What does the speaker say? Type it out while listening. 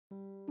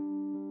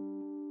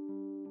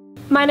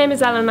My name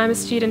is Ellen and I'm a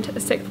student at the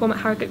sixth form at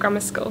Harrogate Grammar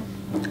School.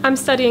 I'm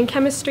studying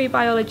chemistry,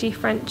 biology,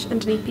 French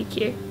and an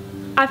EPQ.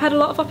 I've had a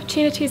lot of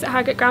opportunities at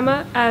Harrogate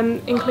Grammar,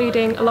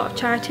 including a lot of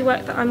charity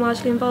work that I'm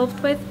largely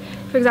involved with.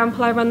 For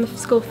example, I run the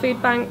school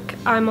food bank,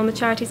 I'm on the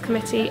charities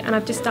committee and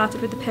I've just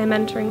started with the peer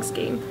mentoring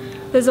scheme.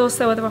 There's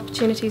also other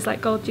opportunities like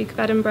Gold Duke of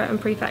Edinburgh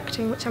and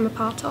prefecting, which I'm a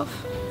part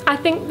of. I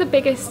think the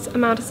biggest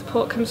amount of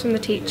support comes from the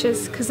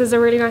teachers because there's a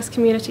really nice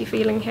community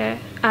feeling here.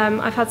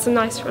 I've had some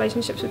nice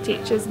relationships with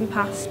teachers in the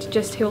past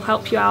just who'll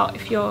help you out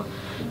if you're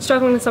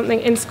struggling with something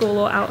in school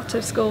or out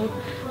of school,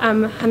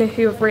 and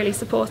who have really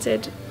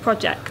supported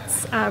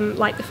projects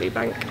like the food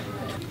bank.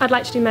 I'd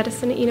like to do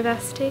medicine at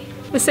university.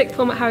 The sixth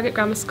form at Harrogate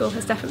Grammar School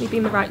has definitely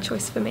been the right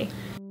choice for me.